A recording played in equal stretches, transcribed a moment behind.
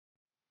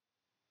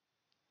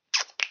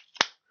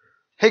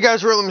Hey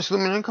guys, we're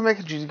Mr.Lumineon. Come back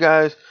at you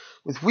guys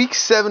with week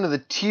 7 of the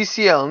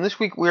TCL. And this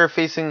week we are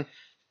facing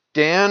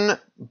Dan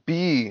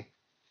B.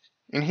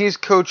 And he's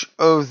coach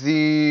of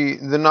the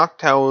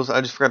Noctowls.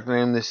 I just forgot the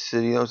name of this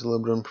city. That was a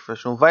little bit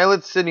unprofessional.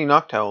 Violet City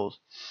Noctowls.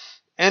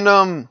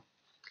 And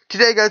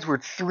today guys, we're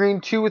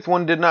 3-2 with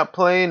one did not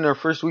play. And our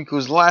first week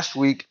was last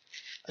week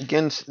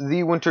against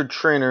the Winter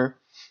Trainer.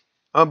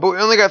 But we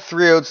only got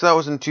 3 out, so that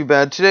wasn't too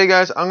bad. Today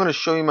guys, I'm going to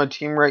show you my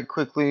team right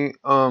quickly.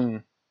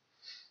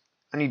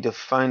 I need to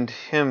find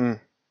him.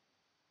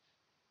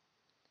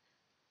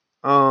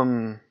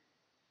 When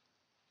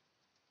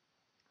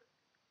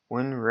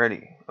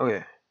ready.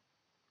 Okay.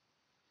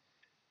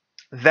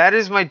 That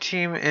is my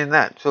team in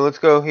that. So let's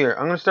go here.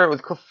 I'm going to start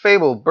with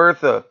Fable,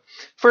 Bertha.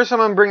 First time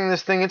I'm bringing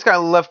this thing, it's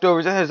got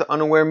leftovers. It has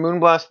Unaware,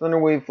 Moonblast,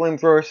 Thunderwave,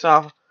 Flamethrower,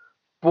 Soft,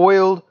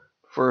 Boiled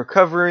for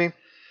recovery.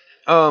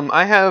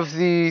 I have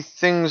the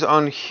things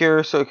on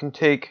here so it can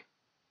take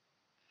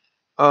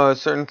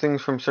certain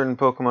things from certain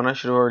Pokemon. I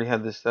should have already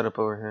had this set up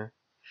over here.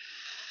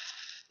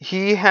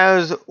 He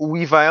has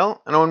Weavile,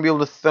 and I want to be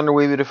able to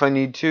Thunderwave it if I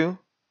need to.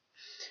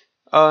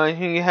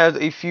 He has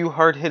a few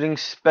hard-hitting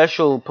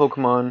special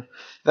Pokemon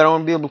that I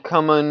want to be able to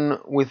come in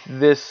with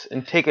this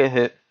and take a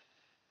hit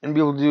and be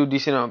able to do a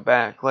decent amount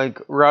back. Like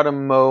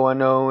Radamo, I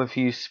know if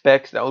he uses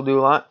Specs, that will do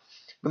a lot.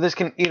 But this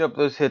can eat up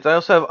those hits. I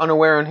also have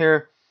Unaware on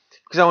here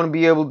because I want to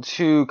be able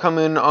to come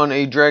in on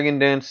a Dragon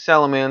Dance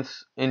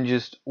Salamence and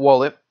just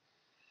wall it.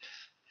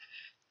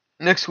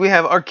 Next we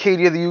have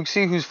Arcadia the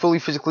Uxie, who's fully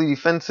physically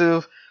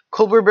defensive.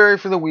 Colbur Berry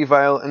for the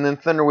Weavile, and then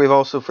Thunder Wave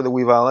also for the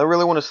Weavile. I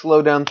really want to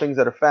slow down things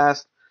that are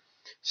fast.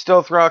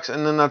 Stealth Rocks,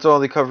 and then that's all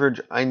the coverage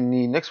I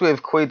need. Next we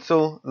have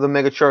Quetzal, the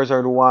Mega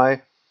Charizard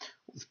Y.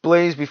 With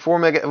Blaze before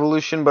Mega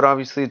Evolution, but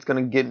obviously it's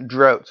going to get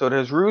Drought. So it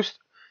has Roost,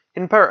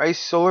 Hidden Power Ice,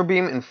 Solar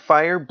Beam, and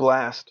Fire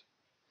Blast.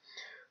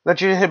 That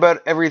should hit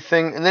about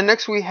everything. And then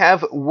next we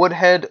have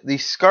Woodhead, the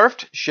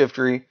Scarfed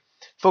Shiftry,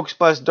 Focus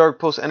Blast, Dark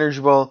Pulse,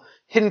 Energy Ball,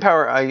 Hidden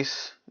Power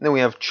Ice. And then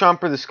we have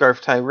Chomper, the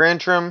Scarf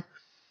Tyrantrum,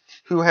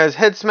 who has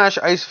Head Smash,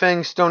 Ice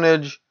Fang, Stone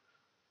Edge,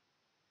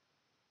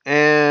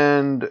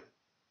 and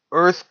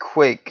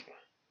Earthquake.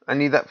 I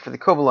need that for the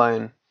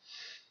Cobalion.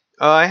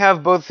 I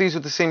have both these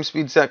with the same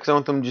speed set because I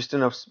want them just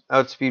enough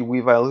outspeed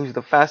Weavile, who's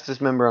the fastest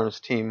member on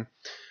his team.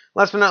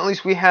 Last but not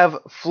least, we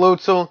have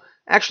Floatzel.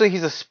 Actually,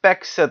 he's a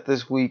spec set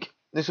this week.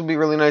 This would be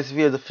really nice if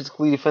he has a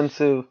physically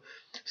defensive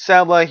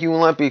Sableye. He will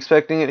not be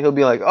expecting it. He'll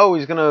be like, oh,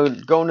 he's going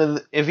to go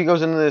into... If he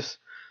goes into this,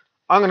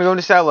 I'm going to go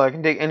into Sableye. I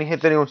can take any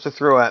hit that he wants to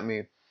throw at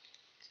me.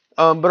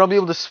 But I'll be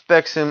able to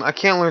specs him. I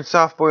can't learn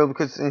Soft Boil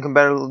because it's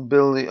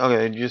incompatibility.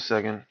 Okay, just a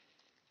second.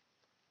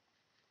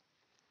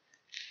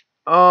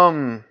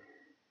 I'm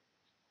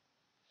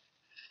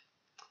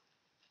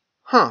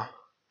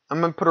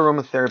gonna put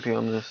aromatherapy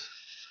on this.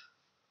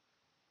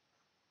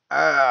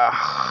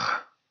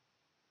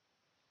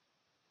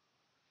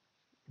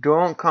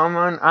 Don't come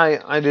on.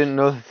 I didn't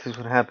know that this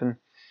would happen.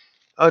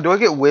 Do I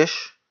get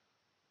Wish?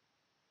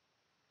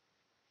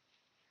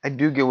 I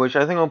do get Wish.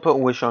 I think I'll put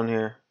Wish on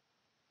here.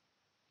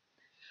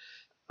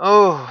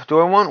 Oh, do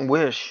I want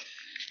Wish?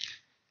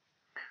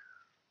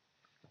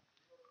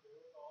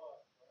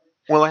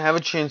 Well, I have a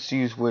chance to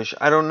use Wish.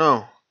 I don't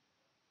know.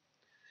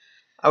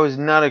 I was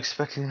not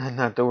expecting that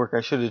not to work.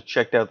 I should have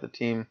checked out the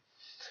team.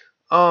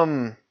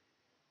 I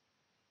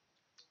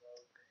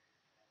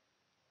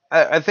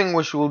think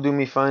Wish will do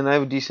me fine. I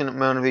have a decent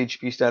amount of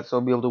HP stats, so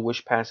I'll be able to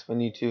Wish pass if I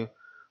need to. I'm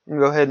going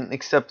to go ahead and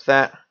accept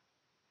that.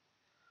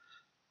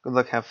 Good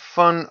luck, have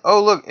fun.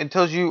 Oh, look, it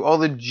tells you all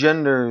the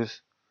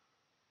genders,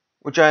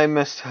 which I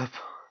messed up.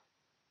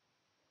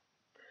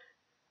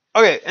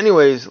 Okay,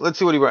 anyways, let's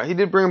see what he brought. He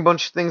did bring a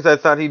bunch of things I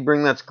thought he'd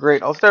bring. That's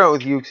great. I'll start out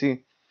with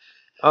Uxie.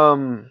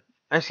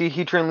 I see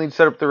Heatran Lead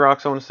set up the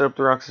rocks. I want to set up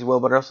the rocks as well,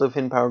 but I also have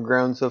Hidden Power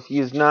Ground. So if he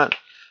is not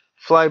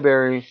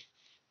Flyberry,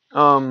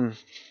 if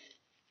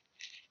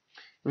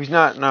he's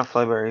not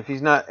Flyberry, if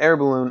he's not Air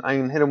Balloon, I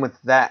can hit him with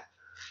that.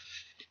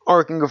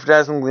 Or I can go for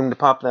Dazzling Gleam to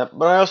pop that.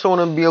 But I also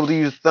want to be able to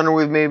use Thunder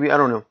Wave maybe. I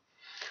don't know.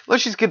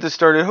 Let's just get this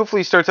started. Hopefully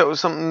he starts out with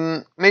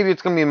something. Maybe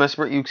it's going to be a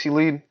Mesprit Uxie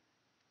lead.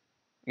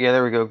 Yeah,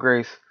 there we go.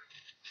 Grace.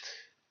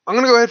 I'm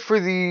going to go ahead for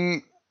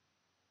the...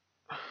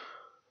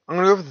 I'm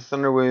going to go for the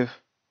Thunder Wave.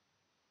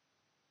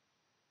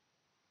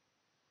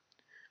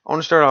 I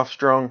want to start off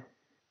strong.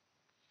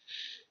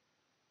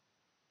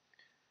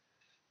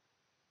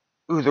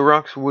 Ooh, the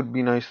rocks would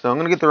be nice, though. I'm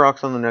going to get the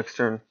rocks on the next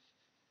turn.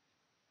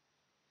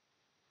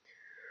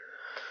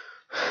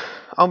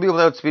 I'll be able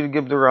to outspeed and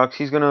give the rocks.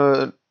 He's going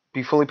to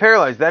be fully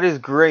paralyzed. That is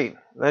great.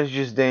 That is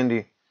just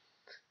dandy.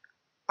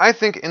 I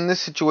think in this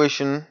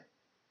situation,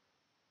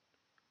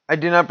 I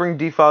did not bring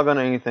defog on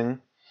anything.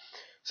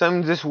 So that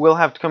means this will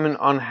have to come in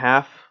on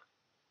half.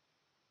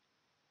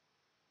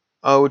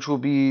 Which will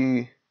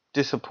be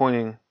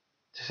disappointing,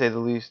 to say the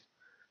least.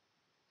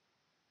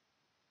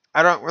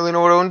 I don't really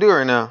know what I want to do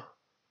right now.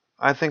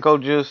 I think I'll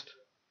just...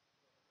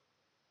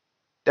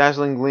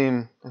 Dazzling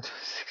Gleam.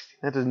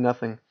 That does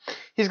nothing.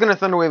 He's going to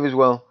Thunder Wave as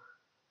well.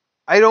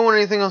 I don't want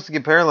anything else to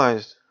get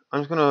paralyzed.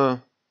 I'm just going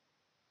to...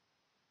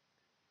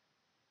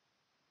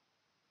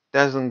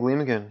 Dazzling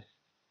Gleam again.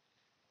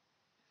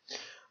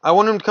 I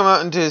want him to come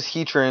out into his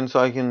Heatran so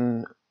I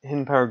can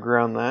Hidden Power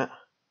ground that.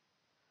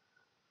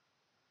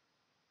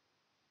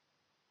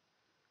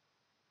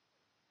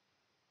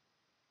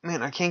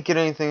 Man, I can't get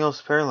anything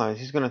else paralyzed.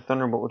 He's going to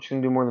Thunderbolt, which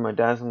can do more than my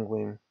Dazzling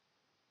Gleam.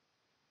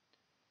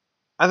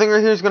 I think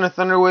right here he's going to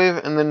Thunder Wave,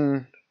 and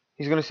then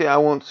he's going to say I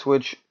won't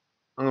switch.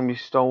 I'm going to be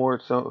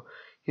Stalwart, so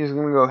he's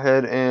going to go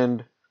ahead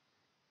and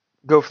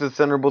go for the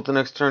Thunderbolt the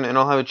next turn, and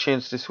I'll have a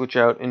chance to switch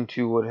out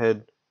into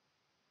Woodhead.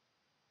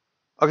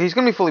 Okay, he's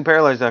going to be fully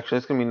paralyzed, actually.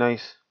 That's going to be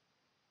nice.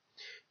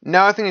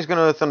 Now I think he's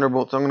going to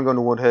Thunderbolt, so I'm going to go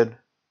into Woodhead.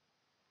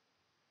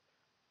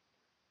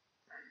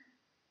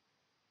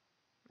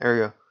 There we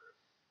go.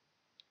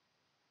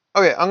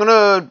 Okay, I'm going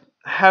to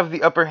have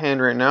the upper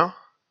hand right now.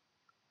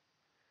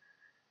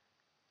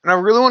 And I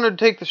really wanted to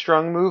take the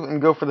strong move and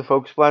go for the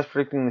Focus Blast,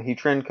 predicting the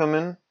Heatran come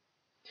in.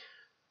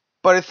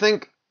 But I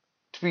think,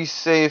 to be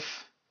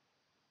safe,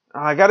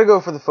 I gotta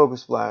go for the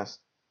Focus Blast.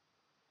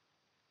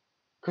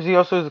 Because he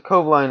also has a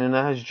Cove Line and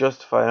that has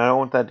Justified. I don't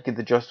want that to get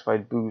the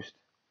Justified boost.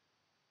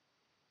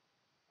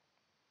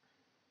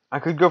 I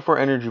could go for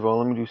Energy Ball.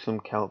 Let me do some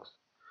calcs.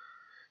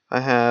 I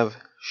have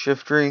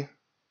Shiftry.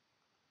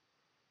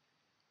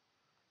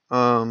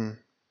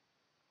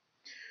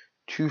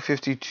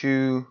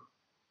 252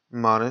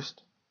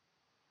 Modest.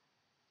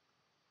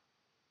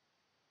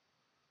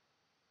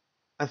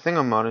 I think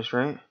I'm Modest,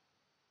 right?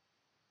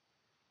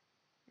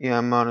 Yeah,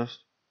 I'm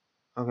Modest.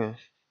 Okay.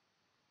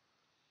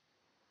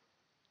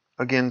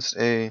 Against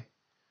a...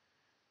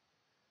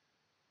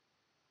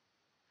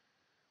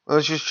 Well,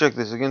 let's just check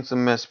this. Against a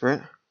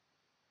Mesprit.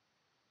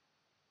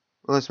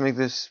 Well, let's make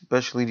this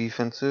specially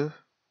defensive.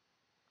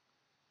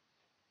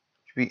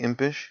 Should be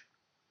Impish.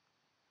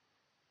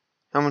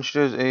 How much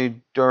does a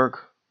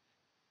Dark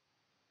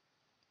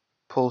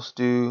Pulse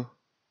do?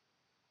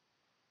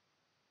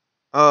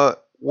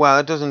 Wow,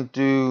 it doesn't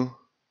do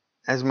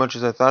as much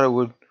as I thought it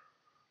would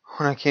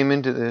when I came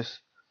into this.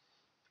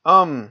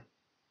 I'm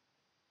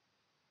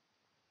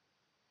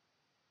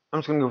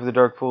just gonna go for the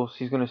Dark Pulse.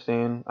 He's gonna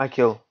stay in. I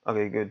kill.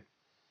 Okay, good.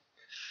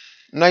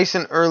 Nice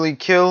and early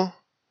kill.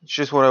 It's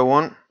just what I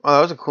want. Oh,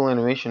 that was a cool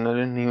animation. I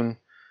didn't even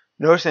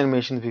notice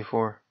animations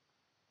before.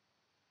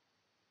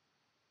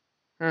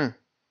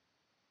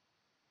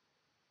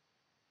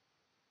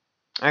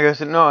 I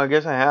guess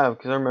I have,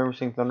 because I remember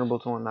seeing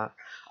Thunderbolts and whatnot.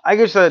 I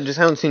guess I just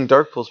haven't seen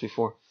Dark Pulse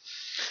before.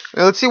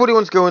 Now, let's see what he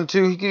wants to go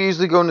into. He could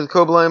easily go into the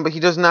Cobra line, but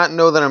he does not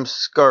know that I'm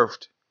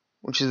Scarfed,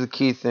 which is the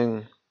key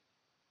thing.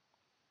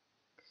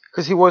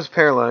 Because he was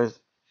paralyzed.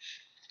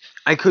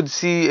 I could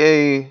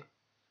see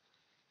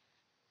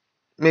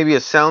maybe a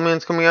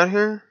Salamence coming out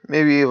here.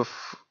 Maybe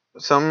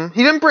something.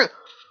 He didn't bring...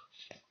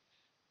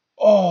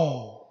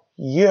 Oh,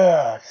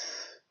 yes.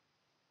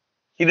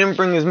 He didn't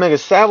bring his Mega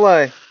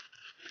Sableye.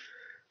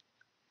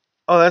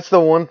 Oh, that's the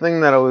one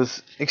thing that I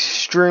was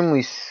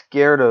extremely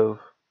scared of.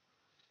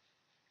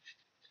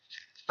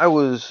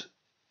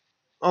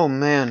 Oh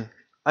man,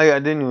 I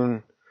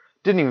didn't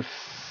even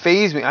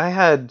phase me. I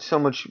had so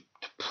much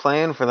to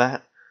plan for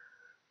that.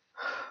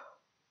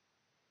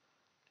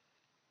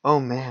 Oh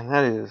man,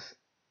 that is.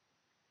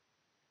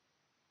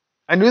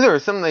 I knew there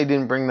was something they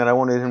didn't bring that I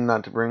wanted him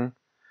not to bring.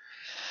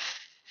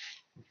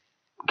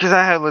 Because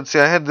I had,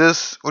 I had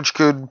this, which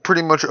could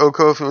pretty much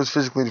OHKO if it was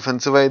physically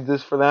defensive. I had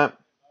this for that.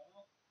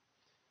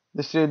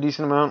 This did a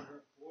decent amount.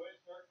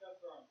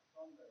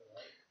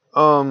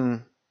 Oh,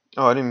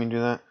 I didn't mean to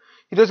do that.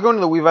 He does go into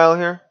the Weavile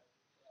here.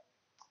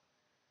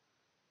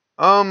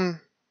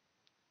 I'm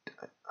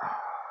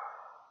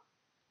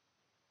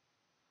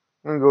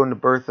gonna go into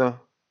Bertha.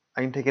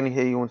 I can take any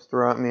hit he wants to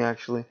throw at me,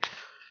 actually.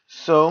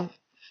 So,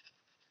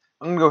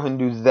 I'm gonna go ahead and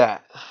do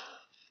that.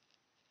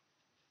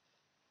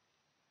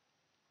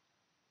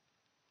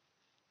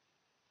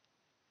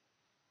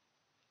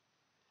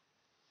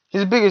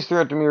 His biggest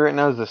threat to me right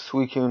now is the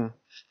Suicune.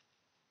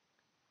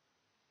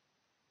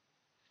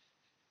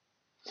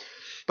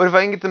 But if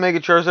I can get the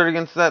Mega Charizard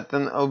against that,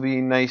 then that'll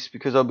be nice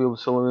because I'll be able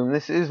to solo room.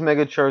 This is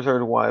Mega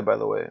Charizard Y, by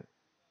the way.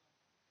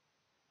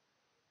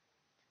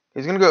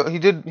 He's gonna go. He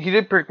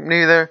did prick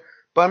me there,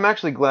 but I'm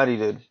actually glad he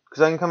did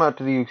because I can come out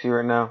to the Uxie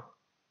right now.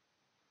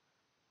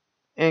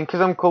 And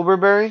because I'm Colbur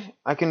Berry,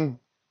 I can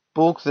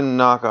bulk the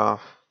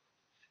knockoff.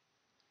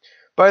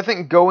 But I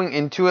think going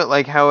into it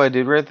like how I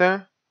did right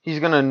there, he's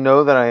gonna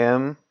know that I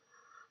am.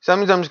 So that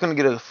means I'm just gonna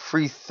get a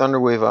free Thunder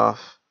Wave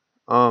off.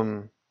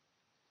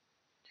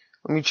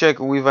 Let me check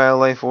Weavile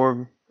Life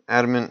Orb,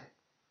 Adamant.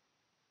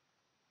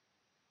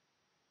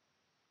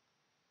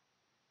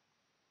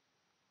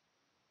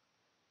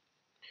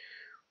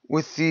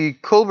 With the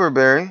Colbur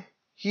Berry,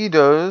 he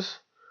does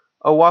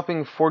a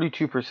whopping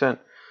 42%.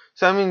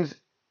 So that means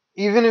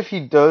even if he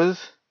does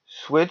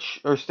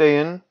switch or stay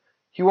in,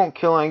 he won't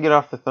kill and get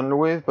off the Thunder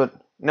Wave, but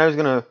now he's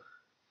going to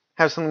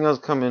have something else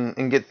come in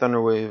and get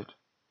Thunder Waved.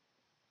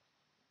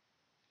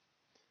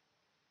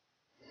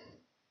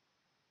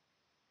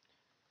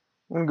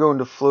 I'm going to go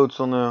into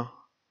Floatzel now.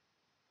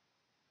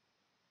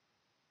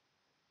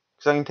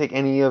 Because I can take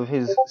any of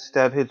his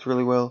stab hits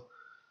really well.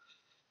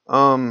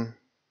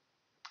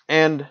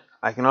 And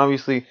I can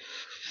obviously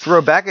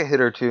throw back a hit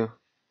or two.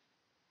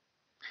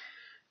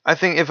 I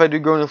think if I do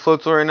go into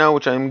Floatzel right now,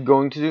 which I'm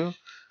going to do,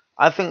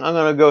 I think I'm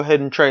going to go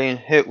ahead and try and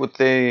hit with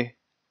a...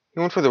 He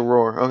went for the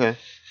Roar. Okay.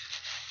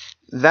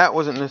 That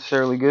wasn't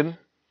necessarily good.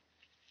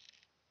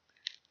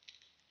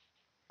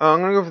 I'm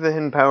going to go for the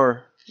Hidden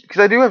Power.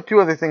 Because I do have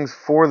two other things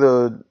for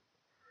the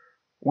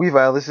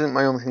Weavile. This isn't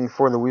my only thing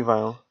for the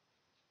Weavile.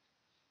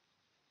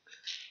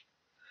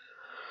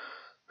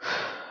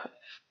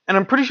 And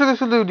I'm pretty sure this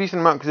will do a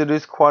decent amount because it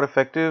is quad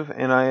effective.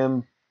 And I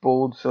am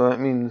bold, so that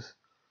means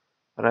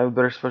that I have a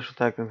better special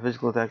attack than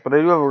physical attack. But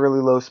I do have a really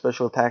low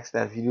special attack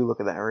stat if you do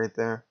look at that right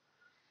there.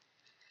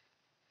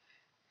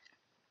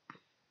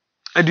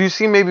 I do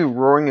see maybe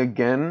Roaring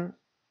again.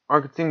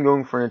 Archetype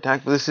going for an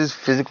attack, but this is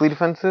physically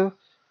defensive.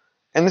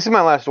 And this is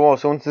my last wall,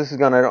 so once this is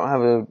gone, I don't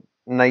have a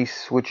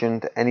nice switch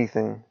into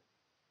anything.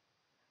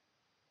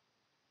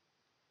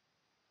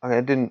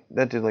 Okay,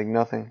 that did like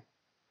nothing.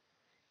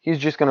 He's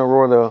just gonna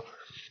roar though,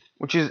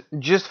 which is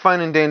just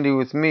fine and dandy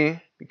with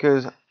me,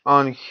 because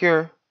on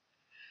here,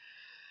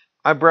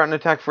 I brought an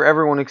attack for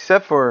everyone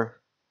except for...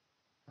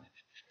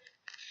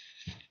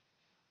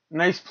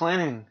 Nice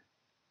planning.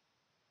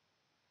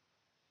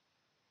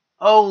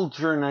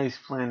 Ultra nice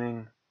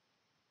planning.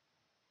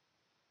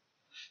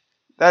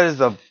 That is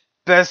the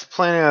best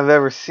planning I've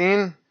ever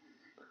seen.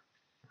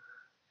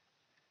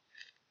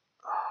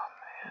 Oh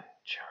man,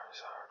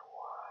 Charizard,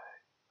 why?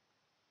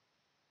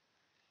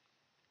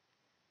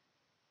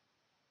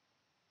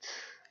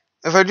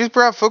 If I just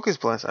brought Focus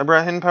Blast, I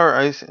brought Hidden Power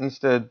Ice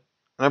instead,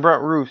 and I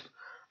brought Roost.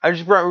 I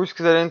just brought Roost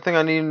because I didn't think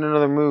I needed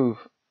another move.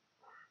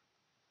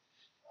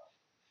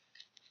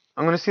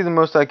 I'm going to see the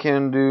most I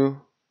can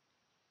do.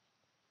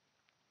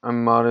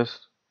 I'm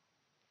modest.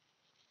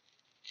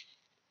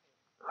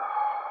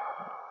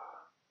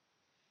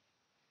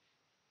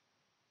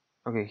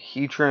 Okay,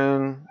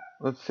 Heatran.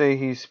 Let's say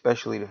he's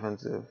specially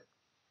defensive.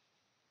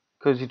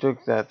 Because he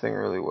took that thing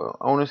really well.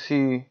 I want to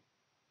see...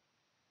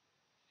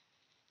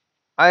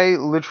 I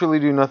literally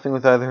do nothing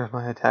with either of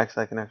my attacks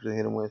I can actually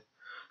hit him with.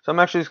 So I'm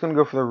actually just going to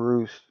go for the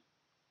Roost.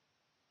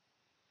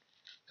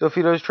 So if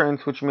he does try and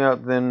switch me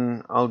out,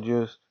 then I'll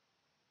just...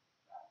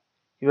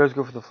 He does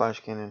go for the Flash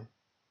Cannon.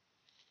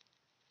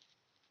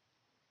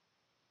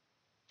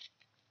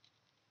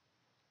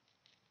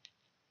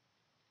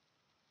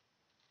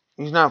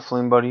 He's not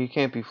Flame Body. He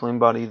can't be Flame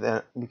Body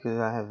that because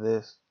I have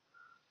this.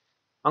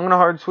 I'm going to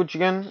hard switch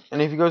again.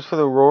 And if he goes for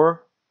the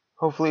Roar,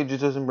 hopefully it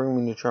just doesn't bring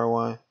me to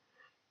Char-Y.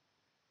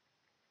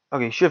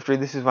 Okay, Shift Ray,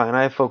 this is fine.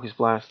 I have Focus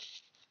Blast.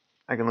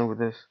 I can live with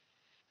this.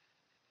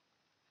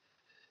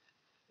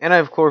 And I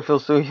have Chlorophyll,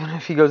 so even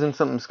if he goes in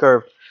something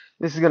Scarf,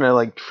 this is going to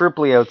like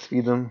triply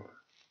outspeed them.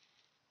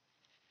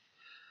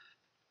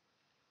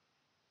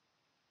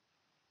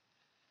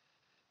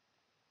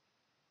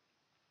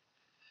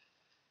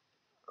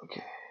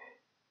 Okay.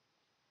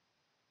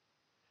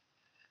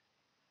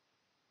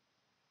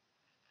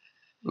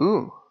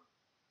 Ooh.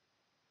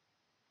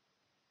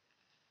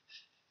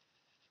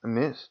 I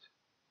missed.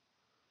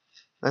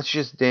 That's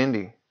just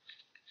dandy.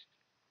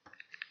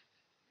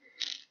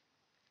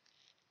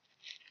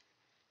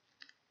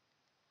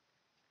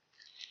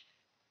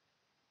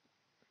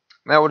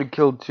 That would have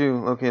killed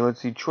too. Okay,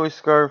 let's see. Choice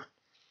Scarf.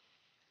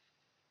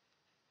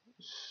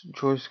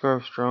 Choice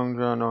Scarf, Strong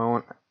Jaw.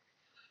 No,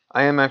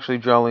 I am actually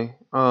Jolly.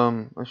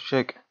 Let's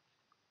check.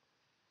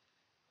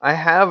 I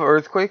have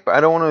Earthquake, but I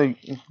don't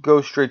want to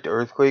go straight to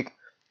Earthquake.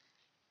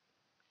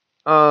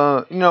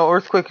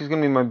 Earthquake is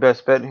going to be my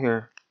best bet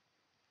here.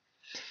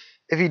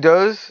 If he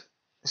does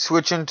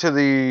switch into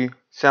the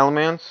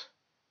Salamence.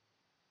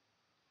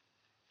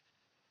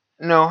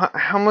 No,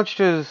 how much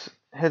does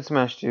Head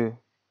Smash do?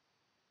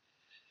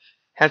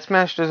 Head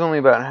Smash does only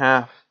about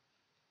half.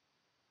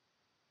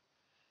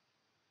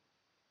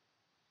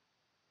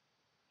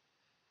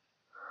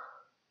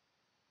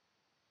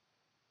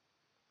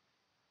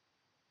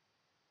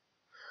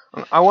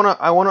 I wanna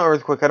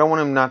Earthquake. I don't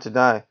want him not to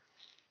die.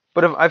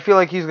 But if I feel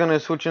like he's gonna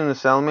switch into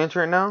Salamence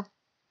right now,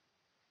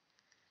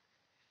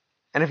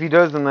 and if he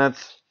does, then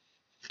that's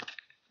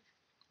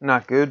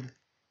not good.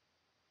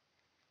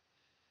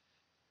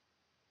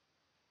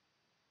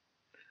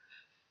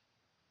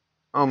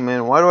 Oh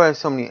man, why do I have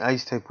so many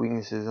Ice type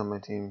weaknesses on my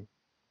team?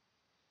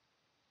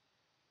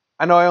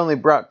 I know I only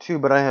brought two,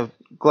 but I have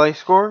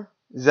Gliscor,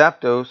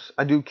 Zapdos.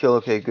 I do kill.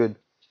 Okay, good.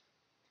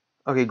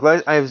 Okay,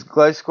 I have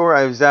Gliscor.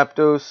 I have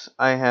Zapdos.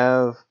 I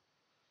have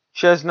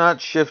Chestnut,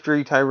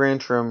 Shiftry,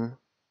 Tyrantrum.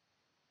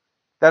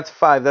 That's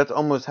 5. That's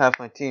almost half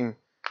my team.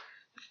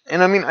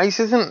 And I mean, Ice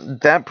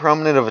isn't that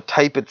prominent of a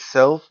type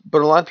itself,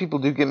 but a lot of people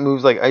do get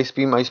moves like Ice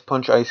Beam, Ice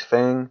Punch, Ice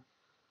Fang.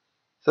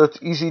 So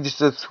it's easy just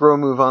to throw a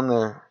move on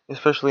there,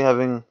 especially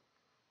having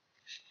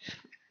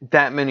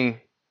that many.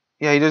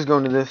 Yeah, he does go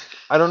into this.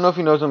 I don't know if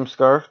he knows I'm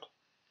Scarfed,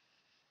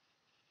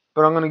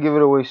 but I'm going to give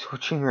it away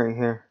switching right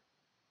here.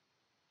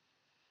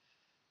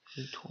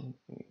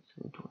 328,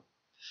 320.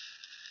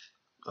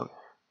 Okay.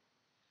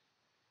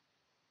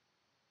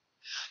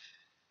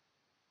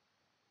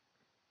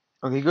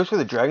 Okay, he goes for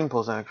the Dragon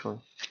Pulse, actually.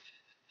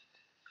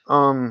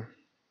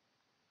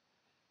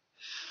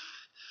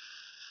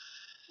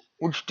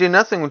 which did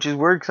nothing, which is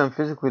weird because I'm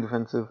physically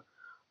defensive.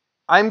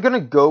 I'm going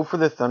to go for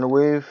the Thunder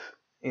Wave.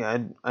 Yeah,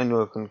 I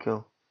knew I couldn't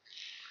kill.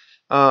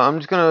 I'm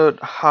just going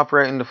to hop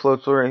right into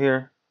Floatzel right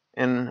here.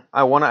 And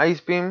I want to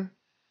Ice Beam.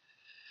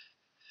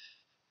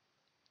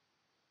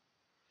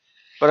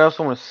 But I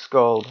also want to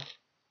Scald.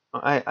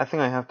 I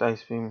think I have to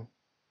Ice Beam.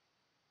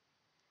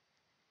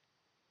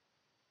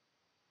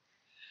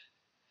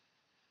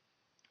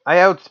 I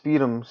outspeed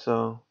him,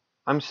 so...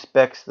 I'm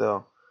Specs,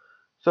 though.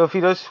 So if he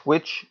does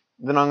switch,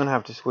 then I'm going to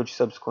have to switch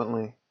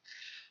subsequently.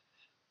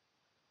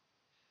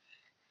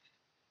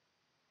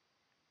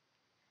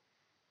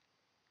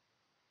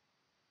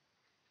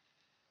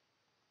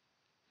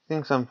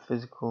 Thinks I'm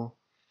physical.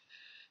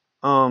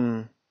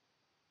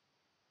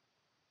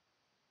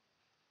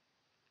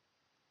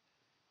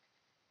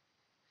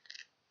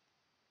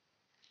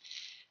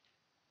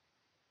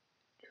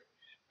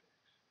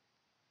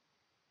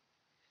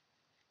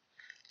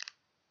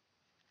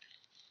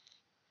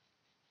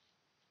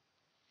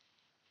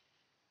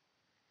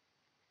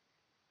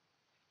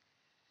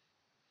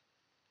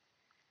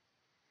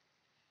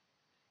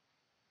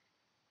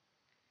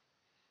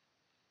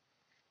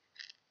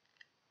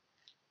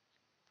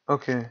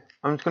 Okay,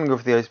 I'm just going to go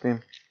for the Ice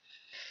Beam.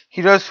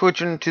 He does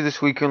switch into the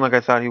Suicune like I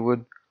thought he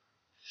would.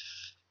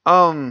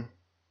 But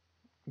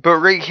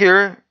right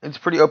here, it's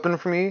pretty open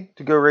for me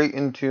to go right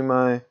into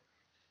my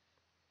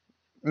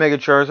Mega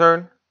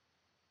Charizard.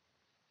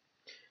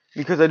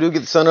 Because I do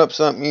get Sun Up,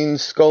 so that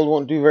means Scald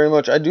won't do very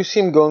much. I do see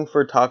him going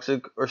for a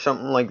Toxic or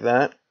something like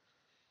that.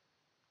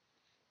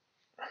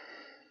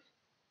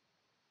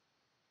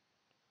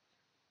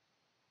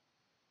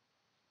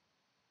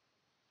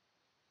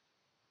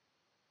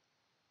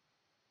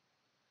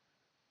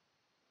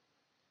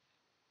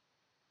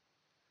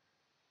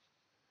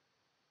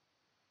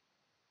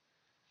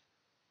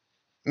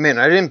 Man,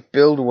 I didn't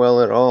build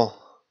well at all.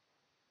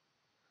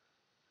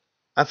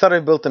 I thought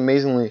I built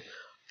amazingly.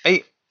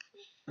 I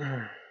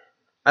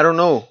don't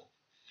know.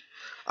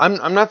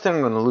 I'm not saying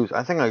I'm going to lose.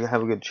 I think I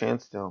have a good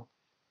chance, though.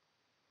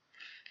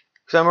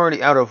 Because I'm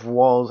already out of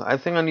walls. I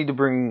think I need to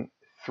bring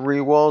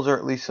 3 walls or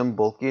at least some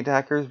bulky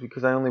attackers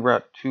because I only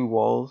brought 2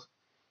 walls.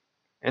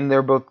 And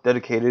they're both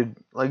dedicated.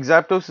 Like,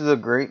 Zapdos is a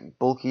great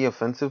bulky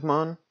offensive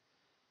mon.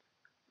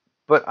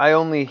 But I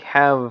only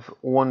have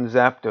 1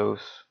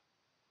 Zapdos.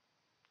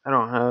 I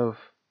don't have...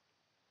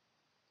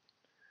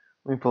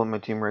 Let me pull up my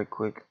team right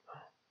quick.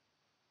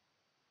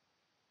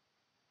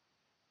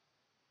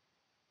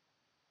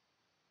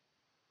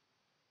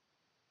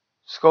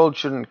 Scald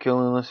shouldn't kill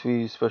unless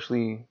he's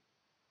especially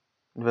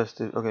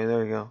invested. Okay,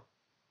 there we go.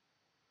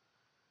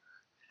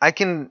 I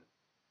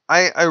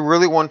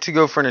really want to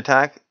go for an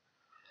attack.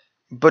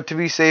 But to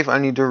be safe, I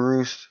need to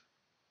Roost.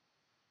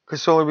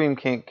 Because Solar Beam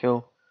can't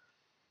kill.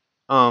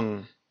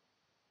 Looking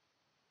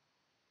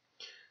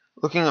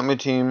at my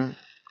team,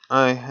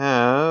 I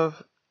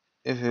have,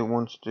 if it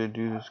wants to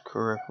do this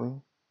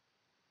correctly,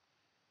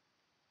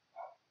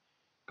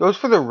 goes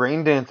for the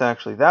Rain Dance,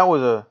 actually. That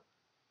was a...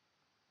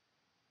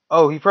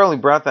 Oh, he probably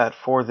brought that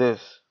for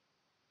this.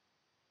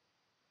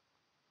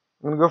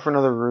 I'm going to go for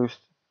another Roost.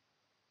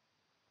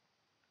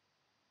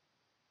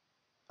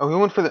 Oh, he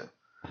went for the...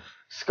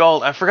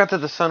 Scald. I forgot that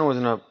the sun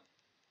wasn't up.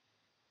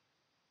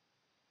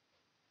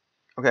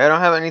 Okay, I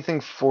don't have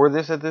anything for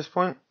this at this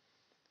point.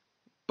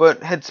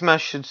 But Head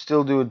Smash should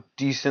still do a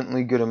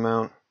decently good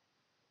amount.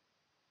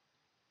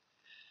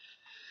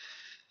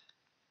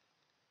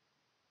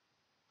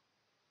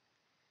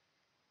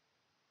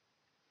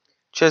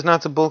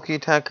 Chestnut's a bulky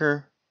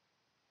attacker.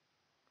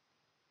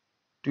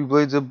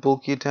 Doublade's a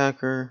bulky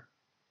attacker.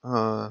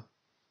 So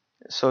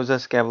is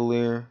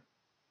Escavalier.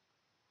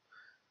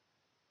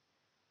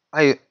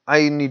 I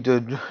need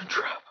to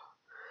drop.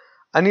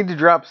 I need to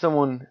drop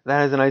someone that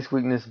has an ice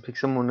weakness and pick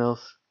someone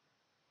else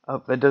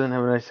up that doesn't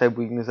have an ice type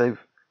weakness. I've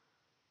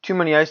too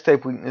many ice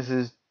type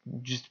weaknesses,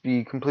 just to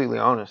be completely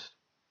honest.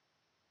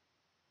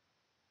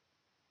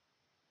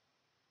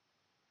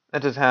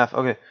 That does half.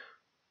 Okay.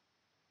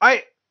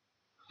 I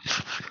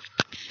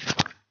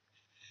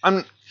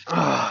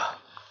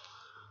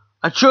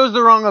chose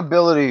the wrong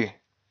ability.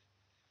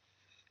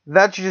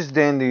 That's just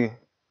dandy.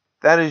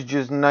 That is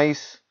just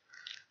nice.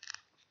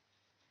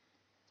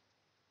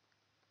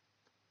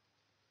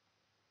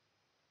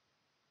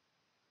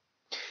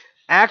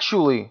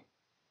 Actually,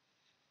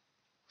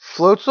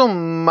 Floatzel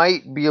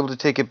might be able to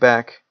take it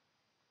back.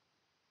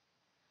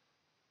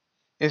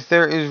 If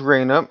there is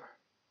Rain Up,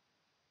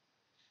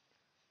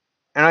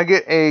 and I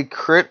get a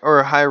crit or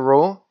a high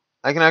roll,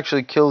 I can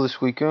actually kill this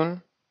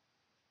Suicune.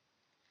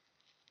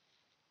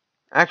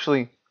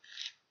 Actually,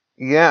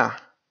 yeah.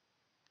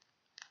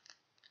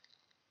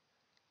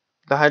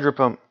 The Hydro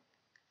Pump.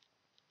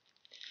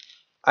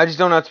 I just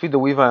don't outspeed the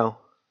Weavile.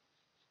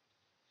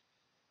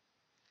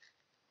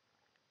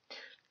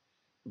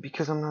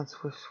 Because I'm not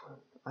Swift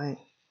Swim.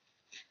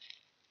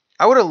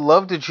 I would have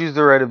loved to choose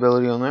the right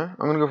ability on there.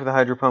 I'm going to go for the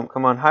Hydro Pump.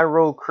 Come on, high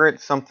roll, crit,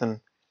 something.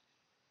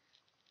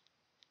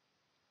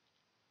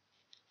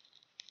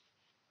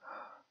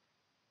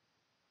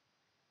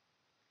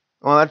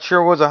 Well, that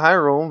sure was a high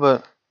roll,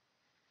 but...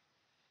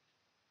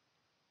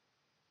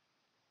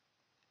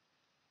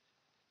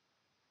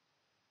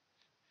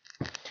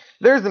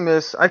 There's the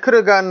miss. I could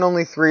have gotten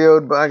only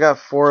 3-0'd, but I got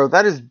 4-0'd.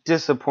 That is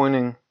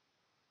disappointing.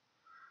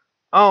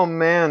 Oh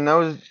man, that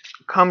was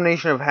a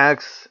combination of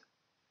hacks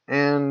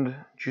and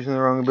choosing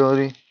the wrong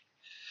ability.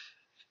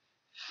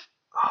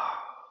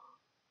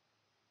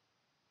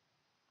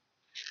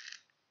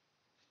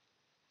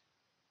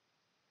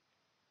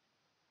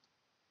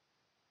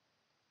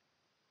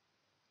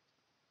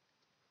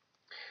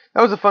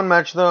 That was a fun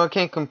match, though. I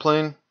can't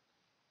complain.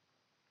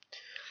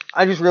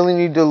 I just really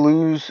need to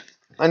lose.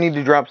 I need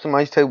to drop some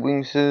Ice-type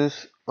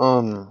weaknesses.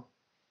 I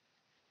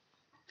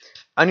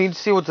need to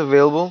see what's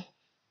available.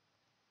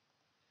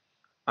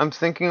 I'm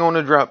thinking I want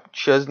to drop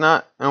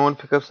Chestnut, and I want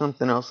to pick up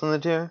something else in the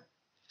tier.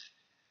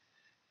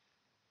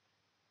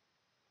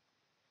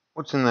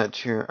 What's in that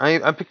tier?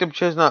 I picked up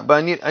Chestnut, but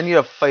I need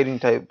a fighting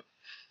type.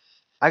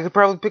 I could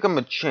probably pick up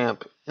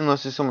Machamp,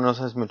 unless someone else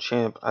has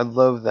Machamp. I'd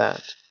love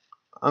that.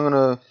 I'm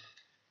gonna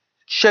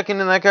check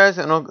into that, guys,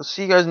 and I'll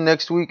see you guys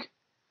next week.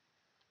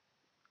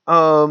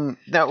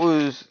 That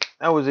was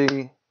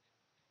a.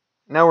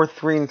 Now we're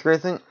 3-3, I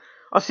think.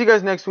 I'll see you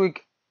guys next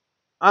week.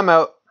 I'm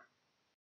out.